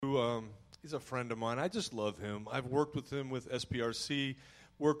he's a friend of mine. I just love him. I've worked with him with SPRC,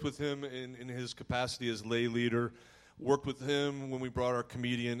 worked with him in his capacity as lay leader, worked with him when we brought our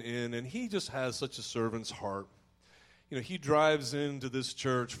comedian in, and he just has such a servant's heart. You know, he drives into this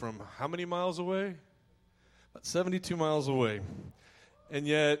church from how many miles away? About 72 miles away. And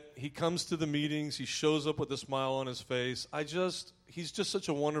yet, he comes to the meetings, he shows up with a smile on his face. He's just such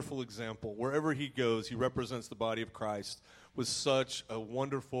a wonderful example. Wherever he goes, he represents the body of Christ with such a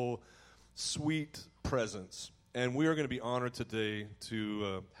wonderful, sweet presence. And we are going to be honored today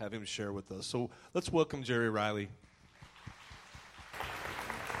to have him share with us. So let's welcome Jerry Riley.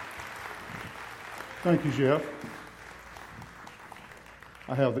 Thank you, Jeff.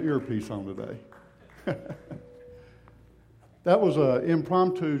 I have the earpiece on today. That was an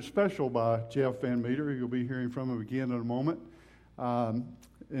impromptu special by Jeff Van Meter. You'll be hearing from him again in a moment. And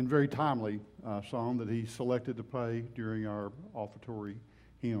very timely song that he selected to play during our offertory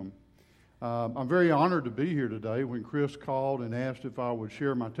hymn. I'm very honored to be here today. When Chris called and asked if I would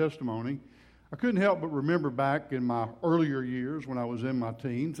share my testimony, I couldn't help but remember back in my earlier years when I was in my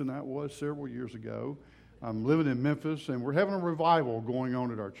teens, and that was several years ago. I'm living in Memphis, and we're having a revival going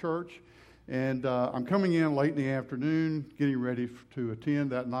on at our church. And I'm coming in late in the afternoon, getting ready to attend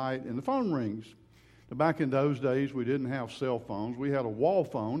that night, and the phone rings. Now, back in those days, we didn't have cell phones. We had a wall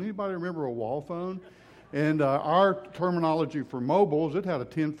phone. Anybody remember a wall phone? And our terminology for mobiles, it had a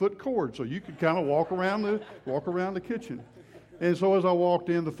 10-foot cord, so you could kind of walk around the kitchen. And so as I walked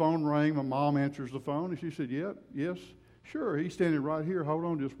in, the phone rang. My mom answers the phone, and she said, yes, sure. He's standing right here. Hold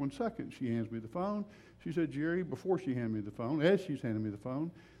on just 1 second. She hands me the phone. She said, Jerry, before she handed me the phone, as she's handing me the phone,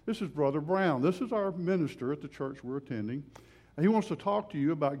 this is Brother Brown. This is our minister at the church we're attending. He wants to talk to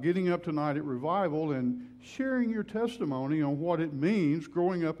you about getting up tonight at revival and sharing your testimony on what it means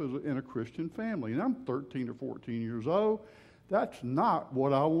growing up in a Christian family. And I'm 13 or 14 years old. That's not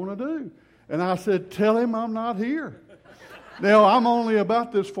what I want to do. And I said, tell him I'm not here. Now, I'm only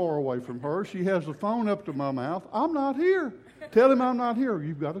about this far away from her. She has the phone up to my mouth. I'm not here. Tell him I'm not here.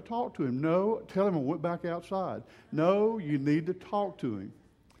 You've got to talk to him. No, tell him I went back outside. No, you need to talk to him.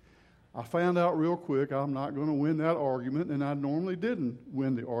 I found out real quick I'm not going to win that argument, and I normally didn't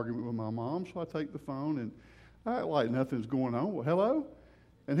win the argument with my mom, so I take the phone, and I act like nothing's going on. Well, hello?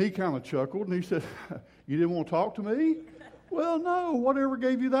 And he kind of chuckled, and he said, you didn't want to talk to me? Well, no, whatever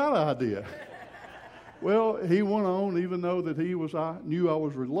gave you that idea? Well, he went on, even though that I knew I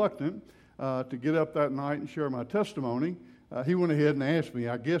was reluctant to get up that night and share my testimony. He went ahead and asked me.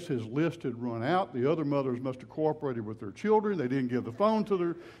 I guess his list had run out. The other mothers must have cooperated with their children. They didn't give the phone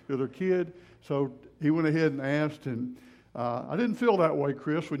to their kid. So he went ahead and asked. And I didn't feel that way,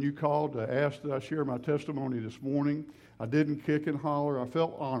 Chris, when you called to ask that I share my testimony this morning. I didn't kick and holler. I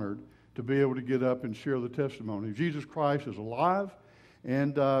felt honored to be able to get up and share the testimony. Jesus Christ is alive.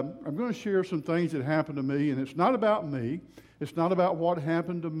 And I'm going to share some things that happened to me. And it's not about me. It's not about what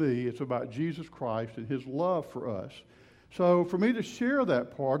happened to me. It's about Jesus Christ and his love for us. So for me to share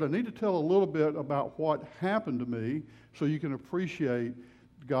that part, I need to tell a little bit about what happened to me so you can appreciate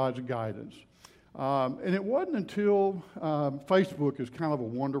God's guidance. And it wasn't until Facebook is kind of a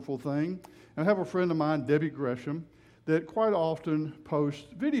wonderful thing. And I have a friend of mine, Debbie Gresham, that quite often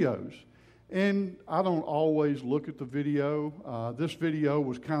posts videos. And I don't always look at the video. This video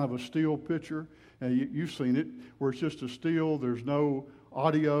was kind of a still picture. And you've seen it, where it's just a still. There's no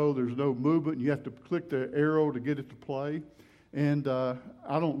audio, there's no movement, and you have to click the arrow to get it to play. And I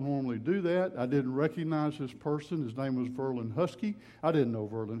don't normally do that. I didn't recognize this person. His name was Verlin Husky. I didn't know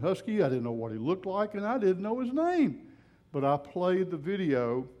Verlin Husky. I didn't know what he looked like, and I didn't know his name. But I played the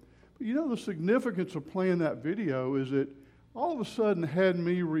video. But you know, the significance of playing that video is that all of a sudden had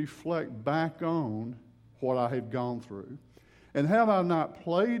me reflect back on what I had gone through. And had I not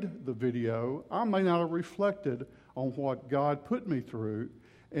played the video, I may not have reflected on what God put me through,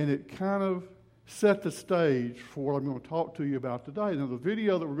 and it kind of set the stage for what I'm going to talk to you about today. Now, the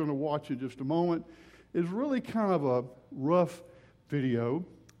video that we're going to watch in just a moment is really kind of a rough video.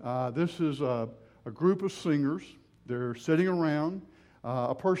 This is a group of singers. They're sitting around.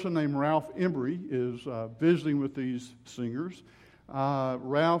 A person named Ralph Embry is visiting with these singers.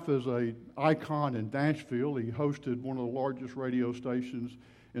 Ralph is an icon in Nashville. He hosted one of the largest radio stations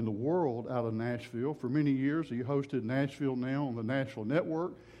in the world out of Nashville. For many years, he hosted Nashville Now on the Nashville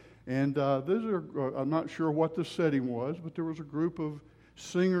Network. And I'm not sure what the setting was, but there was a group of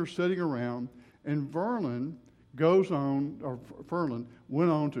singers sitting around, and Verlin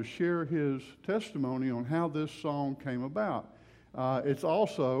went on to share his testimony on how this song came about. It's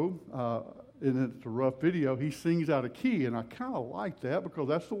also and it's a rough video, he sings out of key, and I kind of like that because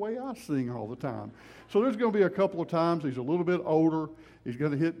that's the way I sing all the time. So there's going to be a couple of times he's a little bit older, he's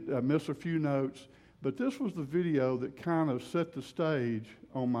going to miss a few notes, but this was the video that kind of set the stage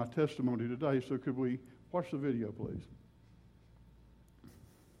on my testimony today. So could we watch the video, please?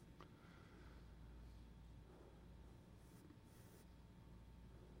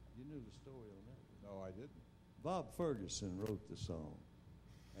 You knew the story on that? No, I didn't. Bob Ferguson wrote the song.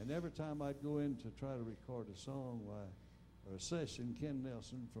 And every time I'd go in to try to record a song, or a session, Ken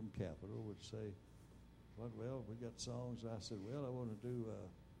Nelson from Capitol would say, well, we got songs. I said, well, I want to do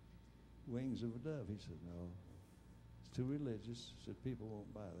Wings of a Dove. He said, no, it's too religious. He said, people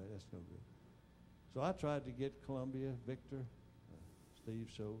won't buy that. That's no good. So I tried to get Columbia, Victor, Steve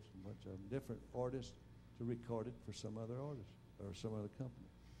Schultz, a bunch of them, different artists to record it for some other artist or some other company.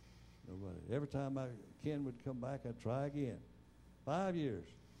 Nobody. Every time Ken would come back, I'd try again. 5 years.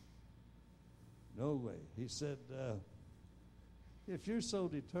 No way. He said, if you're so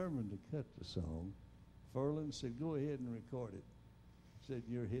determined to cut the song, Ferland said, go ahead and record it. He said,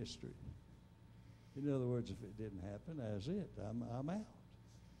 your history. In other words, if it didn't happen, that's it. I'm out.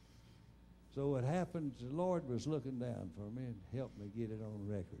 So what happened, the Lord was looking down for me and helped me get it on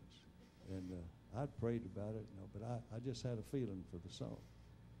records. And I'd prayed about it, but I just had a feeling for the song.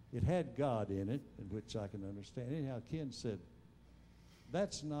 It had God in it, in which I can understand. Anyhow, Ken said,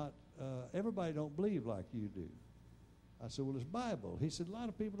 that's not, everybody don't believe like you do. I said, well, it's Bible. He said, a lot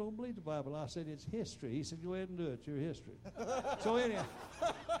of people don't believe the Bible. I said, it's history. He said, go ahead and do it. It's your history. So anyhow,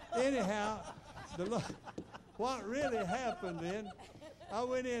 what really happened then, I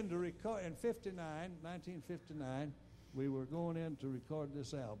went in to record, in 1959, we were going in to record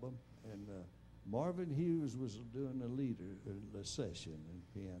this album, and Marvin Hughes was doing a session and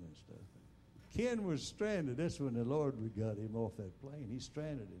piano and stuff. Ken was stranded. That's when the Lord got him off that plane. He's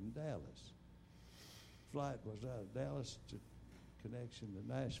stranded in Dallas. Flight was out of Dallas to connection to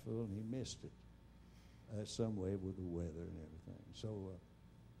Nashville, and he missed it some way with the weather and everything. So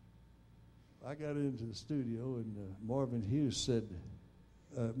I got into the studio, and Marvin Hughes said,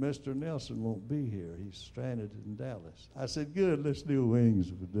 Mr. Nelson won't be here. He's stranded in Dallas. I said, good, let's do Wings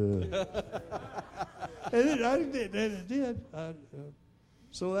of a Dove. And it did.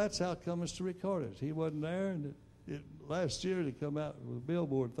 So that's how it comes to record it. He wasn't there, and last year they come out with a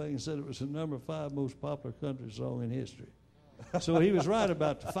Billboard thing and said it was the number 5 most popular country song in history. So he was right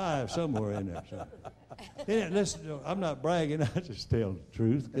about the 5 somewhere in there. So. Listen, I'm not bragging. I just tell the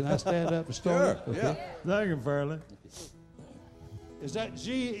truth. Can I stand up and start? Sure, okay. yeah. Thank you, Fairley. Is that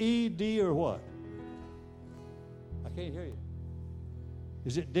G-E-D or what? I can't hear you.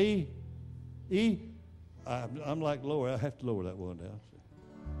 Is it D? E? I'm like lower. I have to lower that one down.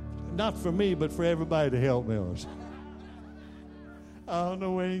 Not for me, but for everybody to help me on. On the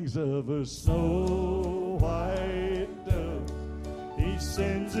wings of a snow white dove, he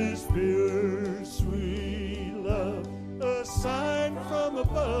sends his pure, sweet love, a sign from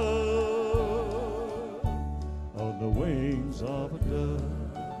above. On the wings of a dove,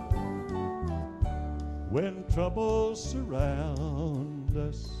 when troubles surround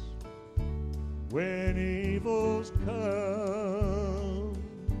us, when evils come,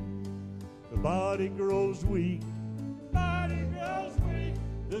 the body grows weak,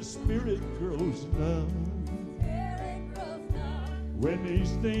 the spirit grows numb. When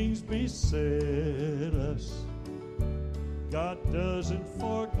these things beset us, God doesn't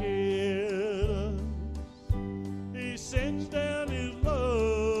forget us. He sends down his love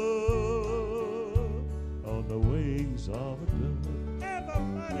on the wings of a dove.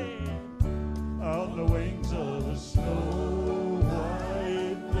 Everybody! On the wings of a snow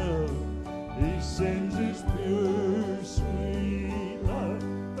white dove, he sends his pure, sweet love,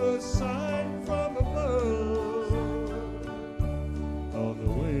 a sign from above. On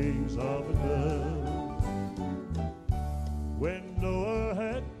the wings of a dove, when Noah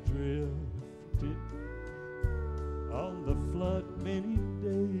had drifted on the flood many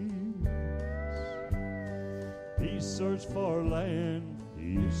days, he searched for land,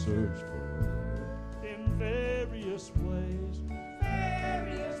 he searched for in various ways,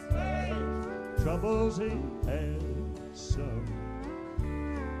 troubles he had some,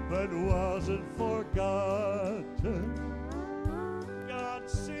 but wasn't forgotten. God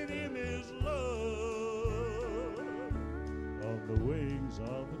sent him his love on the wings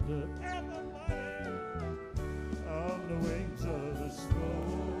of a dove. On the wings of a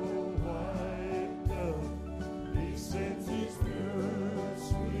snow white dove, he sends his pure,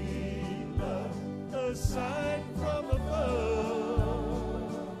 sweet love, a sign from above.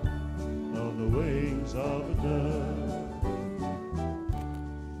 On the wings of a dove,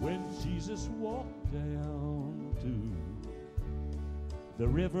 when Jesus Jesus walked down to the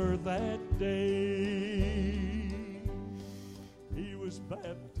river that day. He was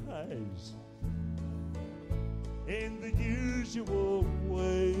baptized in the usual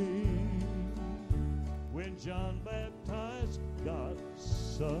way. When John baptized God's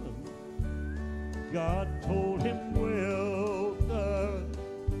Son, God told him, well done,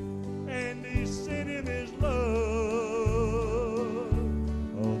 and he sent him his love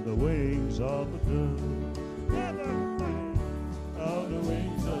on the wings of a dove. On the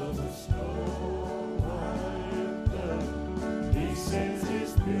wings of a snow white dove, he sends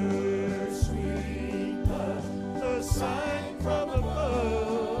his pure sweet love, the sign from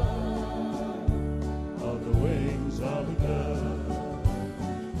above. On the wings of a dove,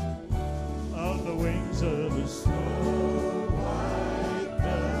 on the wings of a snow white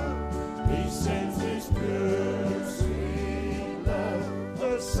dove, he sends his pure sweet love,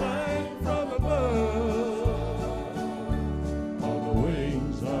 the sign from above. On the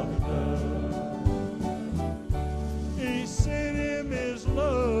wings of a dove, he sent him his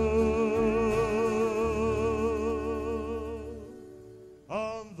love.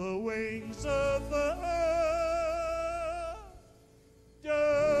 On the wings of a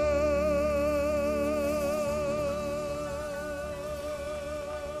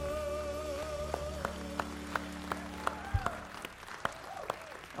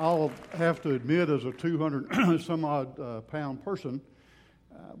I'll have to admit, as a 200 some odd pound person,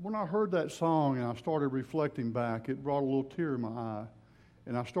 when I heard that song and I started reflecting back, it brought a little tear in my eye.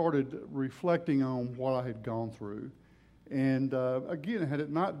 And I started reflecting on what I had gone through. And again, had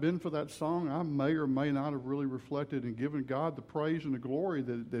it not been for that song, I may or may not have really reflected and given God the praise and the glory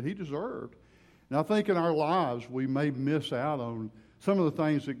that He deserved. And I think in our lives, we may miss out on some of the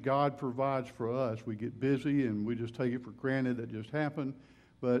things that God provides for us. We get busy and we just take it for granted that just happened.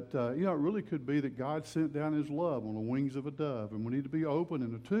 But, it really could be that God sent down His love on the wings of a dove, and we need to be open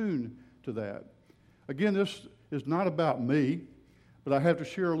and attuned to that. Again, this is not about me, but I have to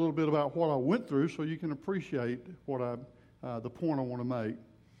share a little bit about what I went through so you can appreciate what the point I want to make.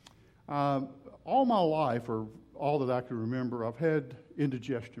 All my life, or all that I can remember, I've had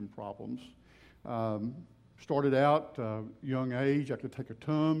indigestion problems. Started out young age, I could take a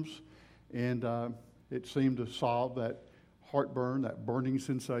Tums, and it seemed to solve that heartburn, that burning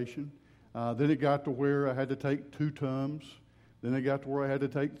sensation. Then it got to where I had to take 2 Tums. Then it got to where I had to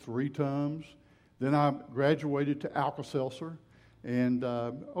take 3 Tums. Then I graduated to Alka-Seltzer. And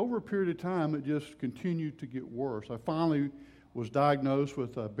over a period of time, it just continued to get worse. I finally was diagnosed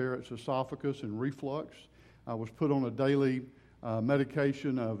with Barrett's esophagus and reflux. I was put on a daily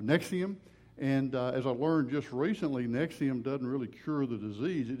medication of Nexium. And as I learned just recently, Nexium doesn't really cure the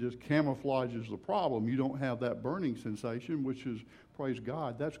disease. It just camouflages the problem. You don't have that burning sensation, which is, praise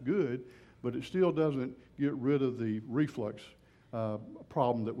God, that's good. But it still doesn't get rid of the reflux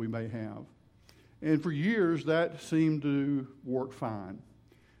problem that we may have. And for years, that seemed to work fine.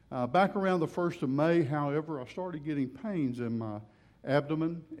 Back around the 1st of May, however, I started getting pains in my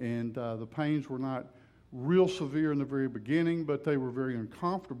abdomen, and the pains were not real severe in the very beginning, but they were very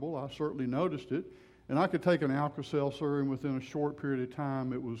uncomfortable. I certainly noticed it. And I could take an Alka-Seltzer, and within a short period of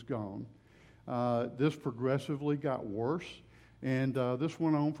time, it was gone. This progressively got worse, and this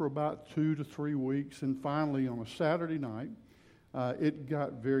went on for about 2 to 3 weeks. And finally, on a Saturday night, it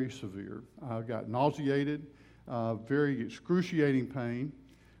got very severe. I got nauseated, very excruciating pain.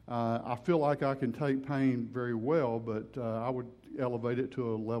 I feel like I can take pain very well, but I would elevate it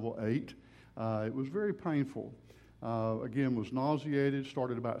to a level 8. It was very painful. Again, was nauseated,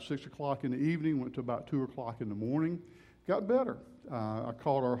 started about 6 o'clock in the evening, went to about 2 o'clock in the morning. Got better. I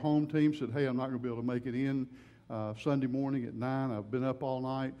called our home team, said, hey, I'm not going to be able to make it in Sunday morning at 9. I've been up all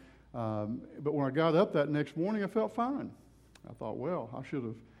night. But when I got up that next morning, I felt fine. I thought, well, I should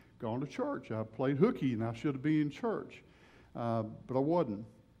have gone to church. I played hooky, and I should have been in church. But I wasn't.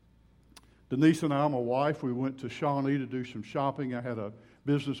 Denise and I, my wife, we went to Shawnee to do some shopping. I had a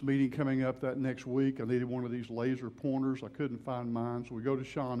business meeting coming up that next week. I needed one of these laser pointers. I couldn't find mine, so we go to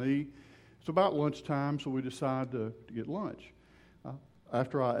Shawnee. It's about lunchtime, so we decide to get lunch.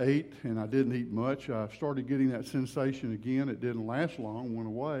 After I ate, and I didn't eat much, I started getting that sensation again. It didn't last long, went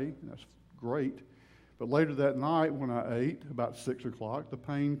away. That's great. But later that night when I ate, about 6 o'clock, the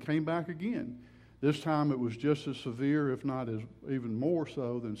pain came back again. This time it was just as severe, if not as even more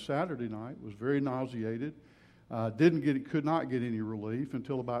so than Saturday night. It was very nauseated. Could not get any relief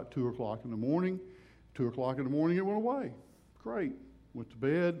until about 2 o'clock in the morning. 2 o'clock in the morning, it went away. Great. Went to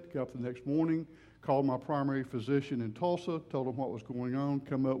bed, got up the next morning, called my primary physician in Tulsa, told him what was going on,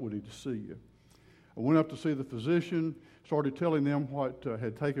 come up with it to see you. I went up to see the physician, started telling them what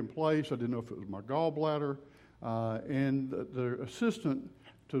had taken place. I didn't know if it was my gallbladder. And the assistant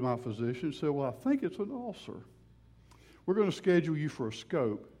to my physician said, well, I think it's an ulcer. We're going to schedule you for a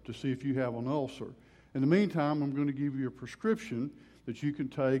scope to see if you have an ulcer. In the meantime, I'm going to give you a prescription that you can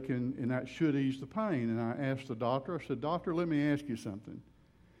take, and that should ease the pain. And I asked the doctor, I said, doctor, let me ask you something.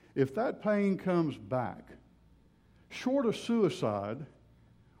 If that pain comes back, short of suicide,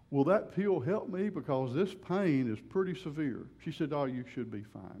 will that pill help me? Because this pain is pretty severe. She said, oh, you should be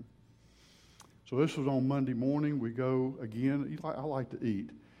fine. So this was on Monday morning. We go again. I like to eat.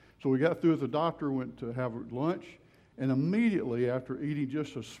 So we got through with the doctor, went to have lunch, and immediately after eating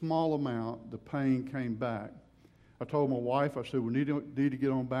just a small amount, the pain came back. I told my wife, I said, we need to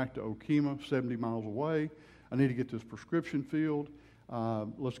get on back to Okemah, 70 miles away. I need to get this prescription filled.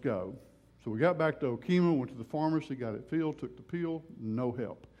 Let's go. So we got back to Okemah, went to the pharmacy, got it filled, took the pill, no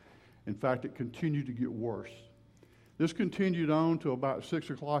help. In fact, it continued to get worse. This continued on till about 6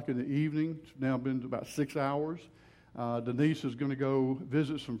 o'clock in the evening. It's now been about 6 hours. Denise is going to go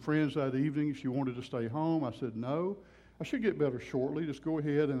visit some friends that evening. She wanted to stay home. I said, no, I should get better shortly. Just go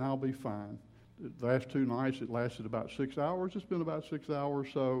ahead and I'll be fine. The last 2 nights, it lasted about 6 hours. It's been about 6 hours,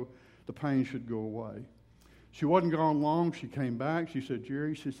 so the pain should go away. She wasn't gone long. She came back. She said,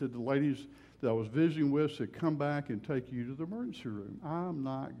 Jerry, she said, the ladies that I was visiting with said, come back and take you to the emergency room. I'm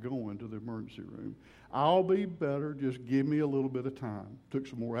not going to the emergency room. I'll be better. Just give me a little bit of time. Took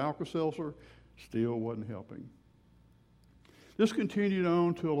some more Alka-Seltzer. Still wasn't helping. This continued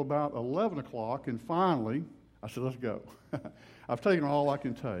on till about 11 o'clock, and finally, I said, let's go. I've taken all I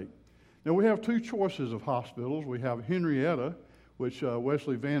can take. Now, we have 2 choices of hospitals. We have Henrietta, which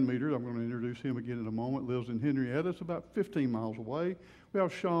Wesley Van Meter, I'm going to introduce him again in a moment, lives in Henrietta. It's about 15 miles away. We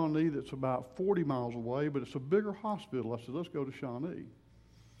have Shawnee that's about 40 miles away, but it's a bigger hospital. I said, let's go to Shawnee.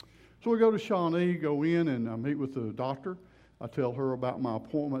 So we go to Shawnee, go in, and I meet with the doctor. I tell her about my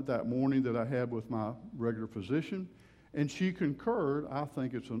appointment that morning that I had with my regular physician, and she concurred, I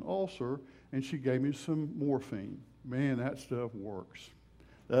think it's an ulcer, and she gave me some morphine. Man, that stuff works.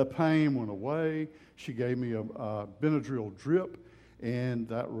 The pain went away. She gave me a Benadryl drip, and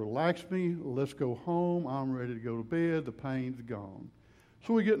that relaxed me. Let's go home. I'm ready to go to bed. The pain's gone.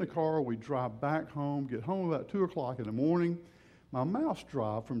 So we get in the car. We drive back home, get home about 2 o'clock in the morning. My mouth's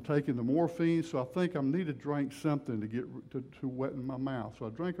dry from taking the morphine, so I think I need to drink something to get to wetten my mouth. So I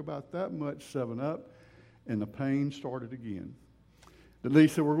drank about that much 7-Up, and the pain started again.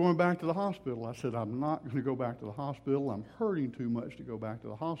 Denise said, we're going back to the hospital. I said, I'm not going to go back to the hospital. I'm hurting too much to go back to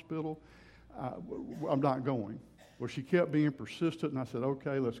the hospital. I'm not going. Well, she kept being persistent, and I said,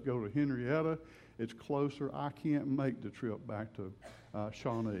 okay, let's go to Henrietta. It's closer. I can't make the trip back to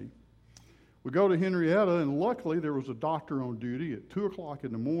Shawnee. We go to Henrietta, and luckily there was a doctor on duty at 2 o'clock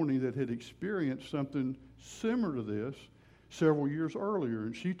in the morning that had experienced something similar to this several years earlier,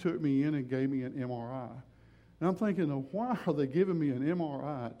 and she took me in and gave me an MRI. And I'm thinking, why are they giving me an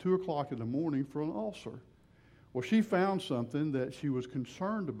MRI at 2 o'clock in the morning for an ulcer? Well, she found something that she was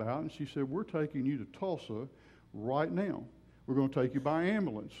concerned about, and she said, we're taking you to Tulsa right now. We're going to take you by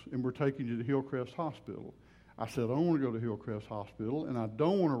ambulance, and we're taking you to Hillcrest Hospital. I said, I don't want to go to Hillcrest Hospital, and I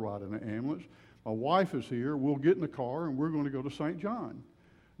don't want to ride in an ambulance. My wife is here. We'll get in the car, and we're going to go to St. John.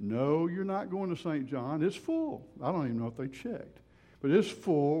 No, you're not going to St. John. It's full. I don't even know if they checked. But it's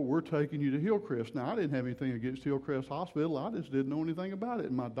full. We're taking you to Hillcrest. Now, I didn't have anything against Hillcrest Hospital. I just didn't know anything about it.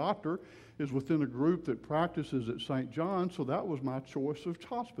 And my doctor is within a group that practices at St. John, so that was my choice of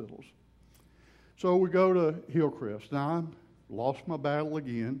hospitals. So we go to Hillcrest. Now, I lost my battle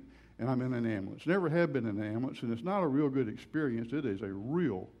again, and I'm in an ambulance. Never have been in an ambulance, and it's not a real good experience. It is a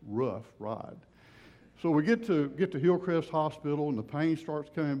real rough ride. So we get to Hillcrest Hospital, and the pain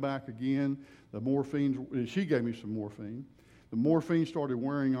starts coming back again. The morphine, she gave me some morphine. The morphine started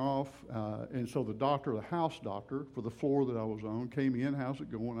wearing off, and so the doctor, the house doctor for the floor that I was on, came in. How's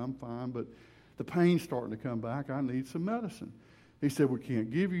it going? I'm fine, but the pain's starting to come back. I need some medicine. He said, we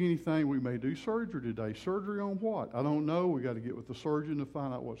can't give you anything. We may do surgery today. Surgery on what? I don't know. We got to get with the surgeon to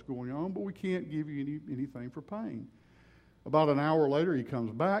find out what's going on, but we can't give you anything for pain. About an hour later, he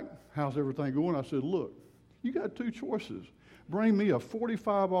comes back. How's everything going? I said, look, you got 2 choices. Bring me a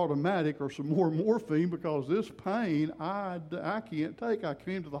 .45 automatic or some more morphine because this pain I can't take. I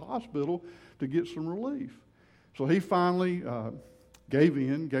came to the hospital to get some relief. So he finally gave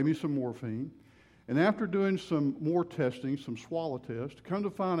me some morphine. And after doing some more testing, some swallow tests, come to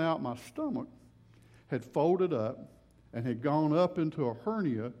find out my stomach had folded up and had gone up into a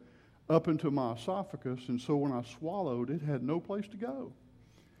hernia up into my esophagus. And so when I swallowed, it had no place to go.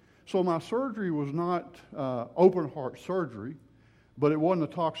 So my surgery was not open heart surgery, but it wasn't a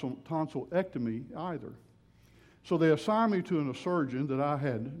tonsillectomy either. So they assigned me to a surgeon that I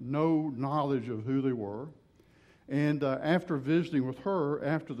had no knowledge of who they were. And after visiting with her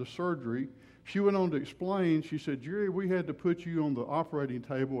after the surgery, she went on to explain, she said, Jerry, we had to put you on the operating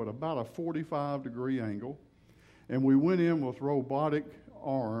table at about a 45-degree angle. And we went in with robotic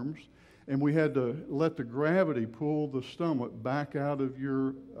arms, and we had to let the gravity pull the stomach back out of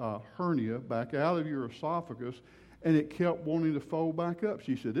your hernia, back out of your esophagus, and it kept wanting to fold back up.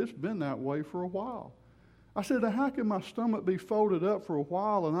 She said, it's been that way for a while. I said, how can my stomach be folded up for a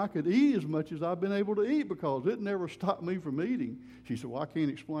while and I could eat as much as I've been able to eat because it never stopped me from eating? She said, well, I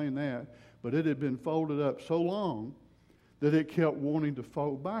can't explain that, but it had been folded up so long that it kept wanting to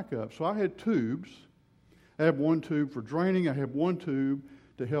fold back up. So I had tubes. I had one tube for draining. I had one tube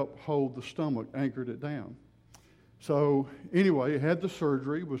to help hold the stomach, anchored it down. So anyway, I had the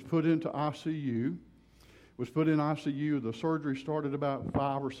surgery, was put into ICU. Was put in ICU. The surgery started about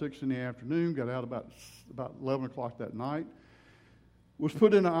 5 or 6 in the afternoon, got out about 11 o'clock that night. Was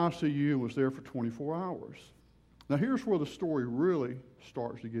put into ICU and was there for 24 hours. Now here's where the story really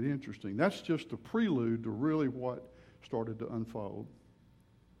starts to get interesting. That's just the prelude to really what started to unfold.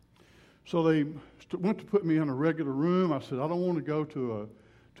 So they went to put me in a regular room. I said, I don't want to go to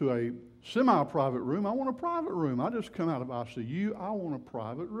a semi-private room. I want a private room. I just come out of ICU. I want a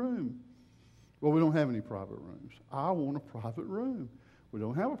private room. Well, we don't have any private rooms. I want a private room. We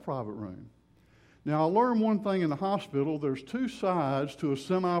don't have a private room. Now, I learned one thing in the hospital. There's 2 sides to a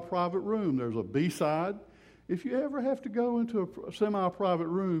semi-private room. There's a B side. If you ever have to go into a semi-private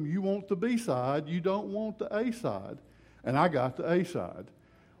room, you want the B side. You don't want the A side. And I got the A side.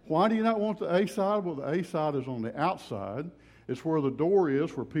 Why do you not want the A side? Well, the A side is on the outside. It's where the door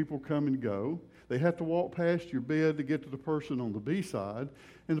is, where people come and go. They have to walk past your bed to get to the person on the B side.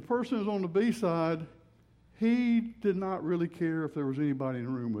 And the person who's on the B side, he did not really care if there was anybody in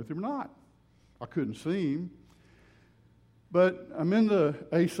the room with him or not. I couldn't see him. But I'm in the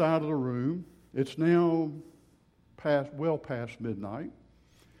A side of the room. It's now well past midnight.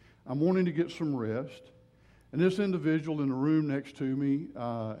 I'm wanting to get some rest. And this individual in the room next to me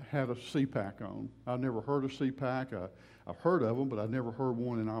had a CPAC on. I'd never heard of CPAC. I've heard of them, but I'd never heard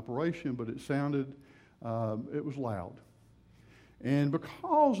one in operation, but it sounded, it was loud. And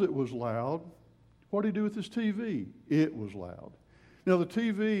because it was loud, what did he do with his TV? It was loud. Now, the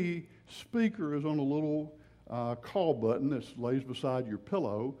TV speaker is on a little call button that lays beside your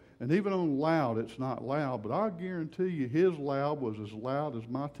pillow, and even on loud, it's not loud, but I guarantee you his loud was as loud as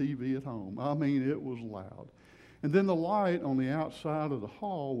my TV at home. I mean, it was loud. And then the light on the outside of the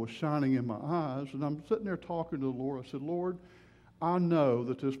hall was shining in my eyes, and I'm sitting there talking to the Lord. I said, Lord, I know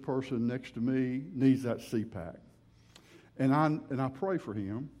that this person next to me needs that CPAC. And I pray for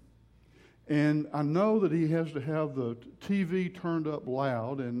him. And I know that he has to have the TV turned up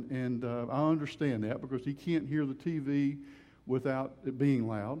loud, and I understand that because he can't hear the TV without it being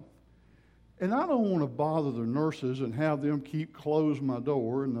loud. And I don't want to bother the nurses and have them keep closing my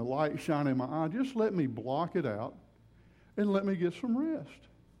door and the light shining in my eye. Just let me block it out and let me get some rest.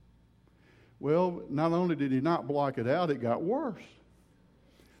 Well, not only did he not block it out, it got worse.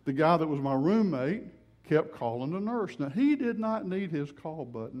 The guy that was my roommate kept calling the nurse. Now, he did not need his call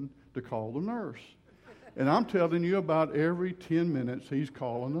button to call the nurse. And I'm telling you, about every 10 minutes, he's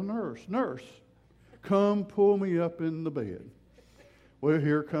calling the nurse. Nurse, come pull me up in the bed. Well,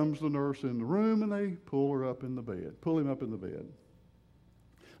 here comes the nurse in the room, and they pull him up in the bed.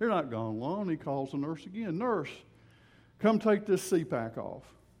 They're not gone long. He calls the nurse again. Nurse, come take this CPAC off.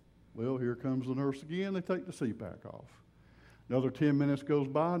 Well, here comes the nurse again. They take the CPAC off. Another 10 minutes goes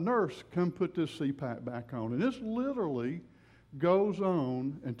by. Nurse, come put this CPAC back on. And this literally goes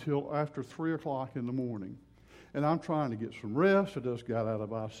on until after 3 o'clock in the morning. And I'm trying to get some rest. I just got out of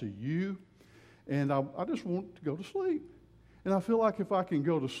ICU. And I just want to go to sleep. And I feel like if I can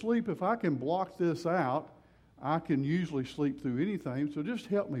go to sleep, if I can block this out, I can usually sleep through anything. So just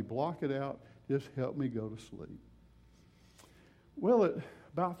help me block it out. Just help me go to sleep. Well, at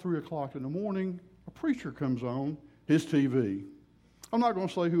about 3 o'clock in the morning, a preacher comes on his TV. I'm not going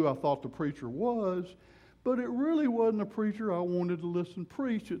to say who I thought the preacher was, but it really wasn't a preacher I wanted to listen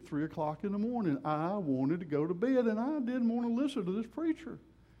preach at 3 o'clock in the morning. I wanted to go to bed, and I didn't want to listen to this preacher.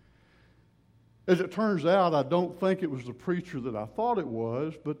 As it turns out, I don't think it was the preacher that I thought it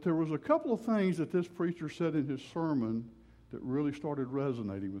was, but there was a couple of things that this preacher said in his sermon that really started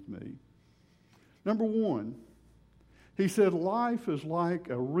resonating with me. Number one, he said, life is like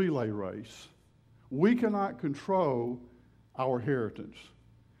a relay race. We cannot control our inheritance.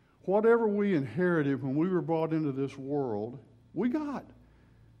 Whatever we inherited when we were brought into this world, we got.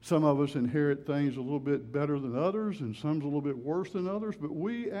 Some of us inherit things a little bit better than others, and some's a little bit worse than others, but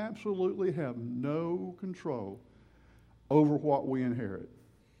we absolutely have no control over what we inherit.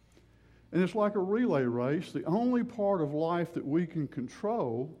 And it's like a relay race. The only part of life that we can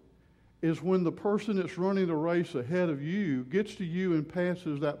control is when the person that's running the race ahead of you gets to you and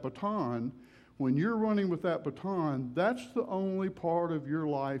passes that baton. When you're running with that baton, that's the only part of your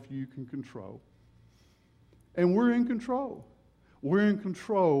life you can control. And we're in control. We're in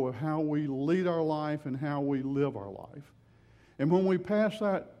control of how we lead our life and how we live our life. And when we pass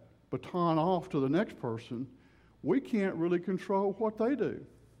that baton off to the next person, we can't really control what they do.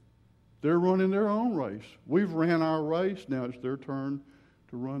 They're running their own race. We've ran our race. Now it's their turn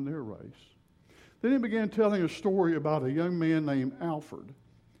to run their race. Then he began telling a story about a young man named Alfred.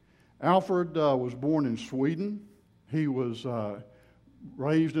 Alfred was born in Sweden. He was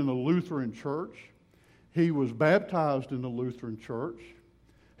raised in a Lutheran church. He was baptized in the Lutheran church.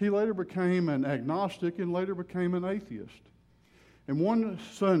 He later became an agnostic and later became an atheist. And one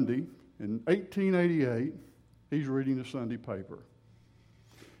Sunday in 1888, he's reading the Sunday paper.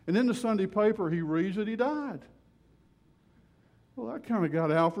 And in the Sunday paper, he reads that he died. Well, that kind of got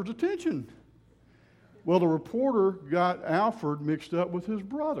Alfred's attention. Well, the reporter got Alfred mixed up with his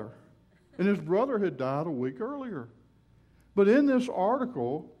brother. And his brother had died a week earlier. But in this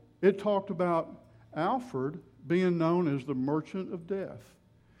article, it talked about Alfred being known as the merchant of death.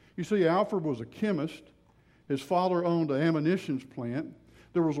 You see, Alfred was a chemist. His father owned an ammunition plant.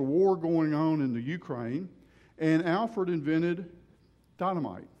 There was a war going on in the Ukraine, and Alfred invented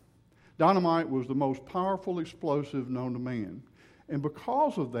dynamite. Dynamite was the most powerful explosive known to man. And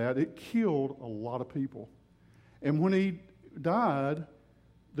because of that, it killed a lot of people. And when he died,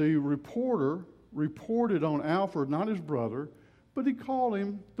 the reporter reported on Alfred, not his brother, but he called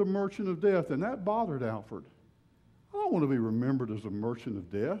him the merchant of death, and that bothered Alfred. I don't want to be remembered as a merchant of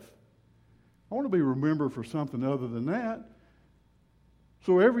death. I want to be remembered for something other than that.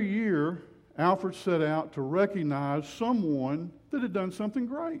 So every year, Alfred set out to recognize someone that had done something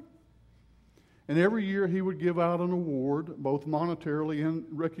great. And every year he would give out an award, both monetarily and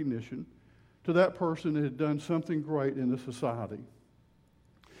recognition, to that person that had done something great in the society.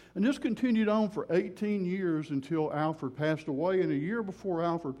 And this continued on for 18 years until Alfred passed away. And a year before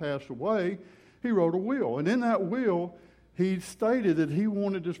Alfred passed away, he wrote a will. And in that will, he stated that he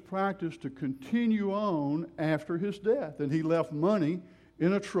wanted this practice to continue on after his death. And he left money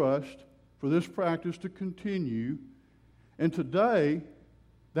in a trust for this practice to continue. And today,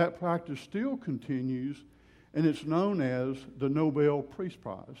 that practice still continues, and it's known as the Nobel Peace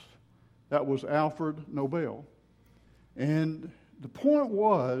Prize. That was Alfred Nobel. And the point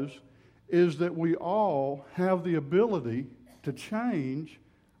is that we all have the ability to change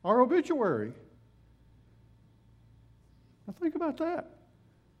our obituary. Now think about that.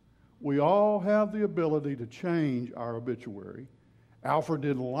 We all have the ability to change our obituary. Alfred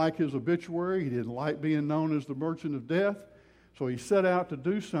didn't like his obituary. He didn't like being known as the merchant of death. So he set out to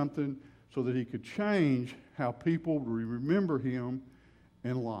do something so that he could change how people remember him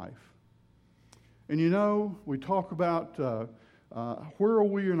in life. And you know, we talk about where are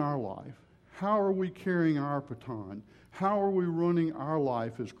we in our life? How are we carrying our baton? How are we running our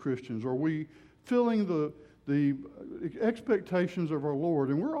life as Christians? Are we filling the expectations of our Lord?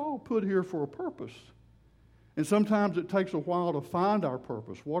 And we're all put here for a purpose. And sometimes it takes a while to find our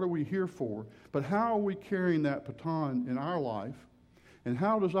purpose. What are we here for? But how are we carrying that baton in our life? And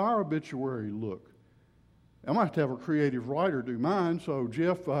how does our obituary look? I might have to have a creative writer do mine. So,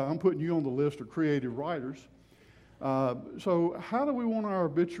 Jeff, I'm putting you on the list of creative writers. So how do we want our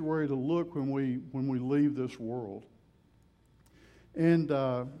obituary to look when we leave this world? And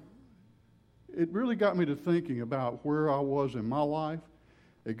it really got me to thinking about where I was in my life.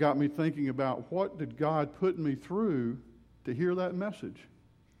 It got me thinking about what did God put me through to hear that message.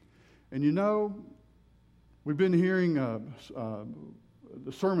 And you know, we've been hearing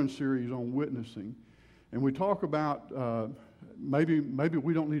the sermon series on witnessing, and we talk about maybe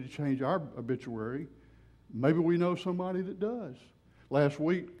we don't need to change our obituary. Maybe we know somebody that does. Last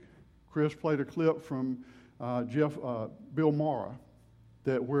week, Chris played a clip from Bill Maher,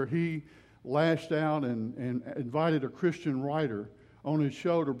 where he lashed out and invited a Christian writer on his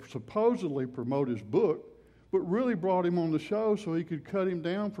show to supposedly promote his book, but really brought him on the show so he could cut him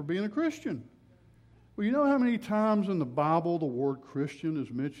down for being a Christian. Well, you know how many times in the Bible the word Christian is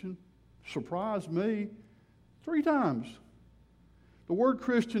mentioned? Surprised me. 3 times. The word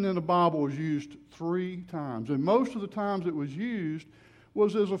Christian in the Bible is used 3 times, and most of the times it was used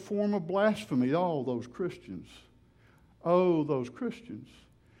was as a form of blasphemy. Oh, those Christians. Oh, those Christians.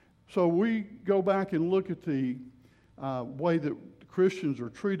 So we go back and look at the way that Christians are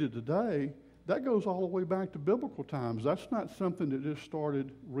treated today, that goes all the way back to biblical times. That's not something that just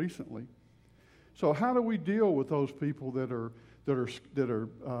started recently. So how do we deal with those people that are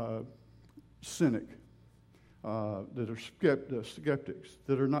cynic, that are skeptics,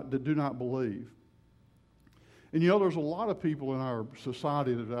 that do not believe? And there's a lot of people in our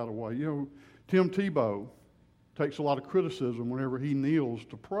society that are out of the way. Tim Tebow takes a lot of criticism whenever he kneels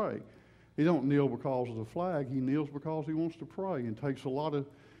to pray. He don't kneel because of the flag. He kneels because he wants to pray, and takes a lot of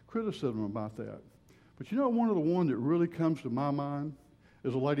criticism about that. But one of the ones that really comes to my mind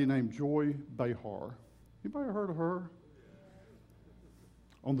is a lady named Joy Behar. Anybody heard of her?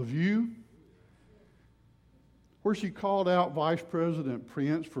 On The View, where she called out Vice President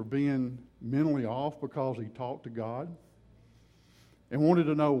Pence for being mentally off because he talked to God, and wanted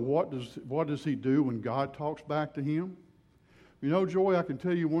to know what does he do when God talks back to him. Joy, I can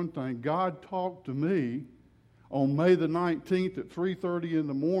tell you one thing. God talked to me on May the 19th at 3:30 in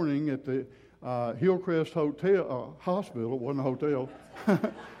the morning at the Hillcrest Hospital. It wasn't a hotel.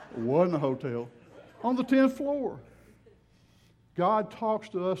 It wasn't a hotel. On the 10th floor. God talks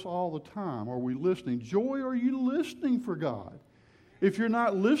to us all the time. Are we listening? Joy, are you listening for God? If you're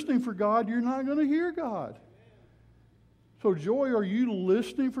not listening for God, you're not going to hear God. So, Joy, are you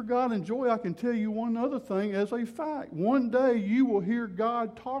listening for God? And Joy, I can tell you one other thing as a fact. One day you will hear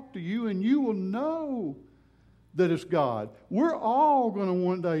God talk to you, and you will know that it's God. We're all going to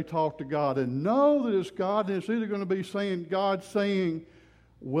one day talk to God and know that it's God, and it's either going to be God saying,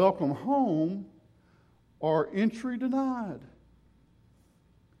 welcome home, or entry denied.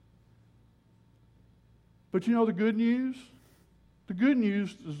 But the good news? The good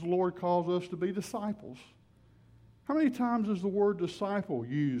news is the Lord calls us to be disciples. How many times is the word disciple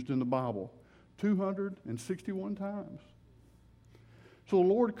used in the Bible? 261 times. So the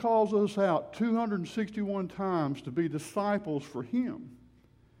Lord calls us out 261 times to be disciples for Him.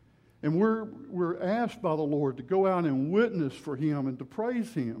 And we're asked by the Lord to go out and witness for Him and to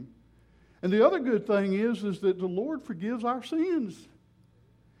praise Him. And the other good thing is that the Lord forgives our sins.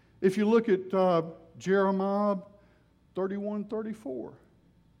 If you look at Jeremiah 31:34.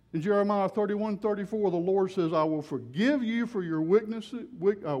 In Jeremiah 31:34, the Lord says, I will forgive you for your wickedness,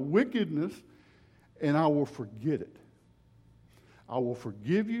 and I will forget it. I will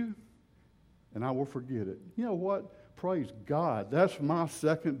forgive you, and I will forget it. You know what? Praise God. That's my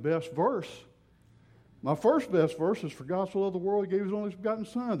second best verse. My first best verse is, for God so loved the world, He gave His only begotten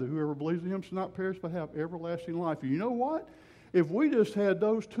Son, that whoever believes in Him shall not perish but have everlasting life. And you know what? If we just had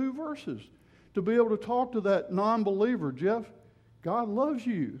those two verses to be able to talk to that non-believer, Jeff, God loves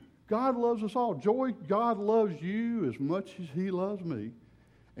you. God loves us all. Joy, God loves you as much as He loves me.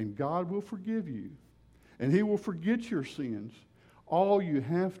 And God will forgive you. And He will forget your sins. All you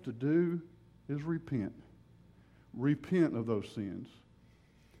have to do is repent. Repent of those sins.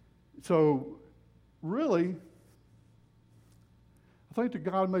 So, really, I think that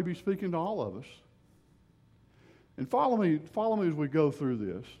God may be speaking to all of us. And follow me as we go through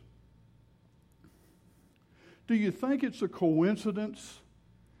this. Do you think it's a coincidence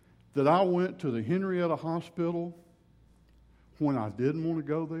that I went to the Henrietta Hospital when I didn't want to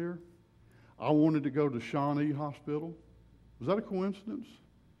go there? I wanted to go to Shawnee Hospital. Was that a coincidence?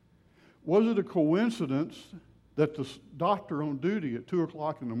 Was it a coincidence that the doctor on duty at 2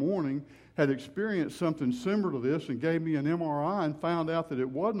 o'clock in the morning had experienced something similar to this and gave me an MRI and found out that it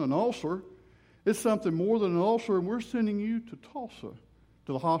wasn't an ulcer? It's something more than an ulcer, and we're sending you to Tulsa,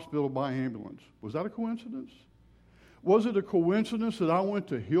 to the hospital by ambulance. Was that a coincidence? Was it a coincidence that I went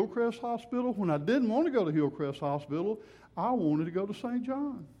to Hillcrest Hospital when I didn't want to go to Hillcrest Hospital? I wanted to go to St.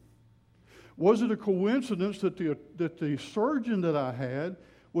 John. Was it a coincidence that the surgeon that I had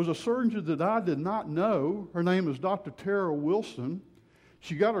was a surgeon that I did not know? Her name is Dr. Tara Wilson.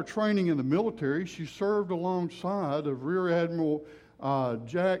 She got her training in the military. She served alongside of Rear Admiral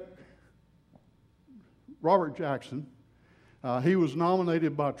Robert Jackson. He was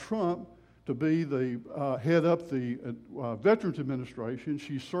nominated by Trump to be the head up the Veterans Administration.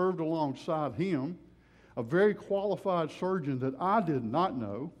 She served alongside him, a very qualified surgeon that I did not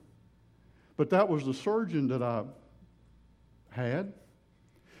know, but that was the surgeon that I had.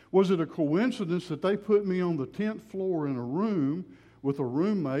 Was it a coincidence that they put me on the 10th floor in a room with a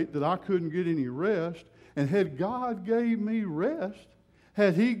roommate that I couldn't get any rest? And had God gave me rest,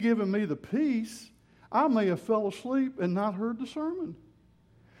 had He given me the peace, I may have fell asleep and not heard the sermon.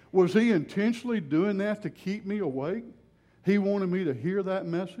 Was He intentionally doing that to keep me awake? He wanted me to hear that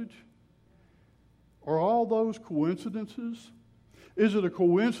message? Are all those coincidences? Is it a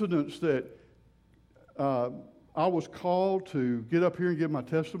coincidence that I was called to get up here and give my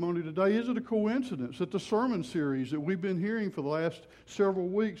testimony today. Is it a coincidence that the sermon series that we've been hearing for the last several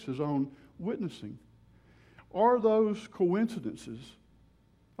weeks is on witnessing? Are those coincidences?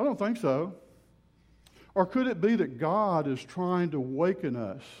 I don't think so. Or could it be that God is trying to waken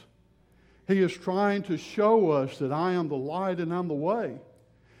us? He is trying to show us that I am the light and I'm the way.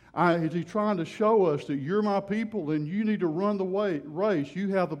 Is He trying to show us that you're my people and you need to run the race? You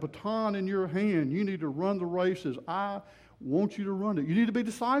have the baton in your hand. You need to run the race as I want you to run it. You need to be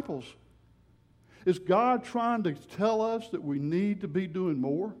disciples. Is God trying to tell us that we need to be doing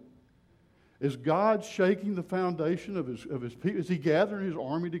more? Is God shaking the foundation of His people? Is He gathering His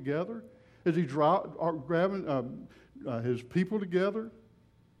army together? Is He grabbing His people together?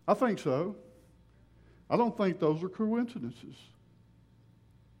 I think so. I don't think those are coincidences.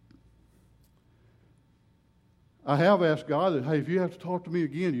 I have asked God that, hey, if you have to talk to me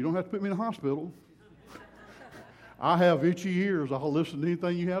again, you don't have to put me in the hospital. I have itchy ears. I'll listen to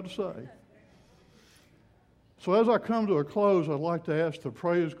anything you have to say. So as I come to a close, I'd like to ask the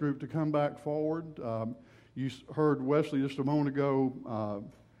praise group to come back forward. You heard Wesley just a moment ago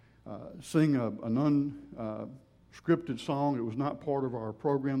sing an unscripted song. It was not part of our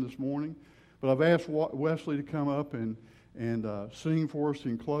program this morning. But I've asked Wesley to come up and sing for us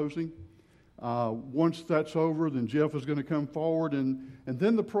in closing. Once that's over, then Jeff is going to come forward, and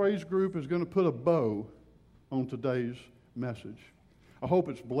then the praise group is going to put a bow on today's message. I hope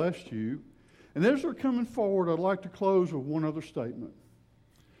it's blessed you. And as they're coming forward, I'd like to close with one other statement.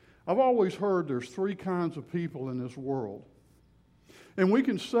 I've always heard there's three kinds of people in this world. And we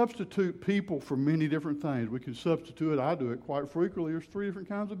can substitute people for many different things. We can substitute it. I do it quite frequently. There's three different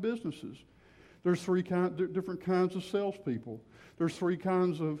kinds of businesses. There's different kinds of salespeople. There's three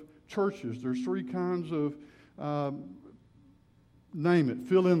kinds of churches. There's three kinds of, name it,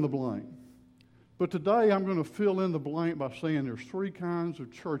 fill in the blank. But today I'm going to fill in the blank by saying there's three kinds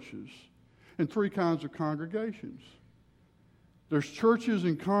of churches and three kinds of congregations. There's churches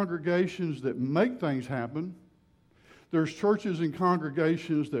and congregations that make things happen. There's churches and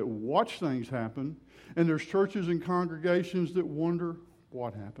congregations that watch things happen. And there's churches and congregations that wonder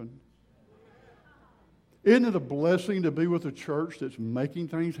what happened. Isn't it a blessing to be with a church that's making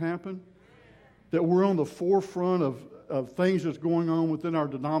things happen? That we're on the forefront of things that's going on within our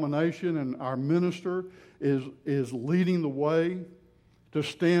denomination, and our minister is leading the way to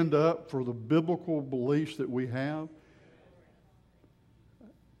stand up for the biblical beliefs that we have.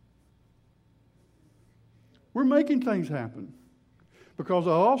 We're making things happen. Because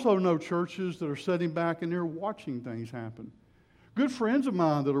I also know churches that are sitting back and they're watching things happen. Good friends of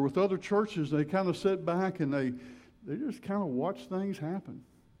mine that are with other churches, they kind of sit back and they just kind of watch things happen.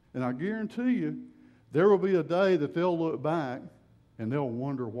 And I guarantee you, there will be a day that they'll look back and they'll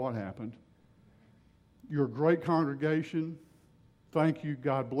wonder what happened. You're a great congregation. Thank you.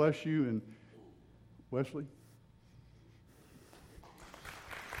 God bless you. And Wesley?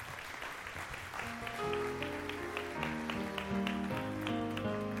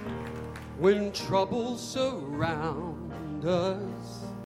 When troubles surround us